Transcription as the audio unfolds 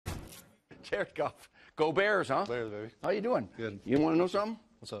Jared Goff. Go Bears, huh? Bears, baby. How you doing? Good. You want to know something?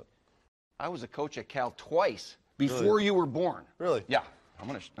 What's up? I was a coach at Cal twice before Really? you were born. Really? Yeah. I'm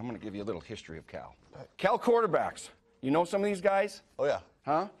gonna give you a little history of Cal. Cal quarterbacks. You know some of these guys? Oh, yeah.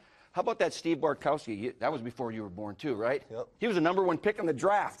 Huh? How about that Steve Bartkowski? That was before you were born too, right? Yep. He was the #1 pick in the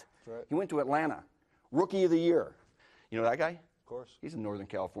draft. That's right. He went to Atlanta. Rookie of the year. You know that guy? Of course. He's a Northern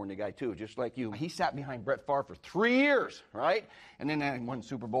California guy too, just like you. He sat behind Brett Favre for 3 years, right? And then won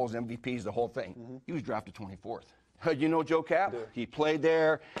Super Bowls, MVPs, the whole thing. Mm-hmm. He was drafted 24th. You know Joe Cap? I do. He played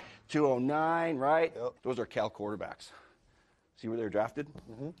there, 209, right? Yep. Those are Cal quarterbacks. See where they're drafted?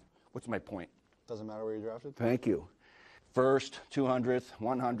 Mm-hmm. What's my point? Doesn't matter where you're drafted? Thank you. First, 200th,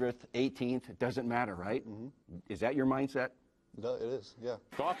 100th, 18th, it doesn't matter, right? Mm-hmm. Is that your mindset? It is, yeah.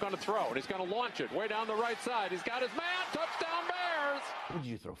 Goff going to throw, and he's going to launch it way down the right side. He's got his man. Touchdown, Bears! What did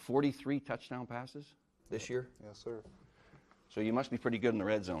you throw, 43 touchdown passes this year? Yes, sir. So you must be pretty good in the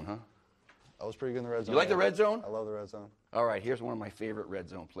red zone, huh? I was pretty good in the red zone. You like the red zone? I love the red zone. All right, here's one of my favorite red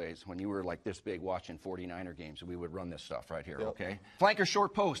zone plays. When you were like this big watching 49er games, we would run this stuff right here, Yep. okay? Flanker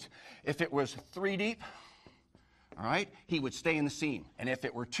short post. If it was 3 deep, all right, he would stay in the seam. And if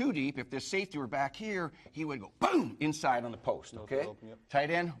it were 2 deep, if this safety were back here, he would go boom inside on the post, okay? Open, yep.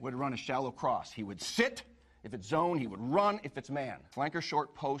 Tight end would run a shallow cross. He would sit. If it's zone, he would run. If it's man. Flanker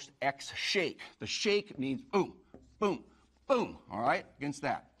short post X shake. The shake means boom, boom, boom, all right, against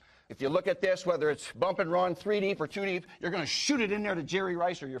that. If you look at this, whether it's bump and run, 3 deep or 2 deep, you're going to shoot it in there to Jerry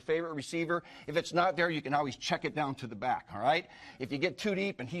Rice or your favorite receiver. If it's not there, you can always check it down to the back, all right? If you get 2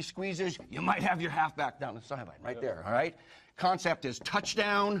 deep and he squeezes, you might have your halfback down the sideline right there, all right? Concept is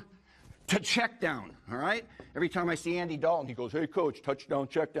touchdown to check down, all right? Every time I see Andy Dalton, he goes, hey, coach, touchdown,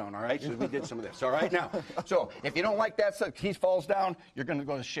 check down, all right? So we did some of this, all right? Now, so if you don't like that, so he falls down, you're going to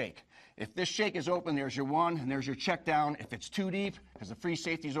go to shake. If this shake is open, there's your 1, and there's your check down. If it's 2 deep, because the free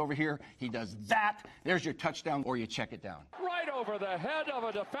safety's over here, he does that. There's your touchdown, or you check it down. Right over the head of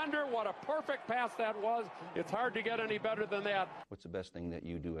a defender. What a perfect pass that was. It's hard to get any better than that. What's the best thing that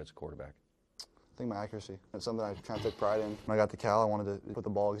you do as a quarterback? I think my accuracy. It's something I kind of took pride in. When I got to Cal, I wanted to put the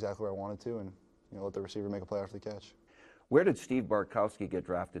ball exactly where I wanted to and let the receiver make a play after the catch. Where did Steve Bartkowski get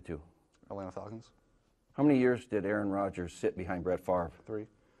drafted to? Atlanta Falcons. How many years did Aaron Rodgers sit behind Brett Favre? 3.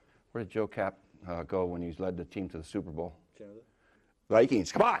 Where did Joe Cap go when he's led the team to the Super Bowl? Canada.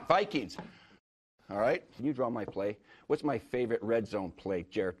 Vikings. Come on, Vikings. All right, can you draw my play? What's my favorite red zone play,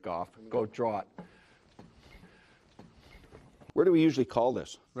 Jared Goff? Go draw it. Where do we usually call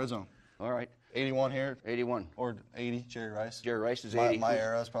this? Red zone. All right. 81 here. 81. Or 80, Jerry Rice. Jerry Rice is 80. My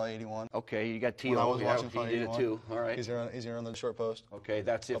era is probably 81. Okay, you got T.O. When I was Yeah, watching, he probably did it 81. too. All right. He's gonna run the short post. Okay,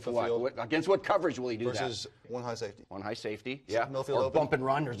 that's it Up for the what? field. Against what coverage will he do Versus that? 1 high safety. 1 high safety, yeah. Middle field or open. bump and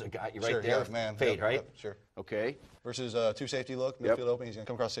run, there's a guy right Sure, there. yeah, man. Fade, Yep, right? yep, sure. Okay. Versus 2 safety look, Yep. midfield open. He's going to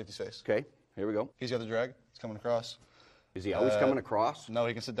come across safety's face. Okay, here we go. He's got the drag. He's coming across. Is he always coming across? No,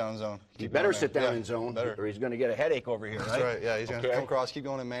 he can sit down in zone. He Keep better going, sit man. down Yeah, in zone, better. or he's going to get a headache over here, right? That's right. Yeah, he's going to Okay. come across, keep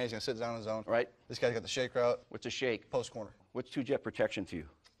going in man. He's going to sit down in zone. Right. This guy's got the shake route, What's a shake? post corner. What's 2-jet protection to you?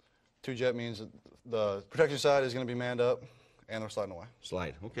 2-jet means the protection side is going to be manned up, and they're sliding away.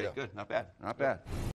 Slide. Okay, Yeah. good. Not bad. Not bad.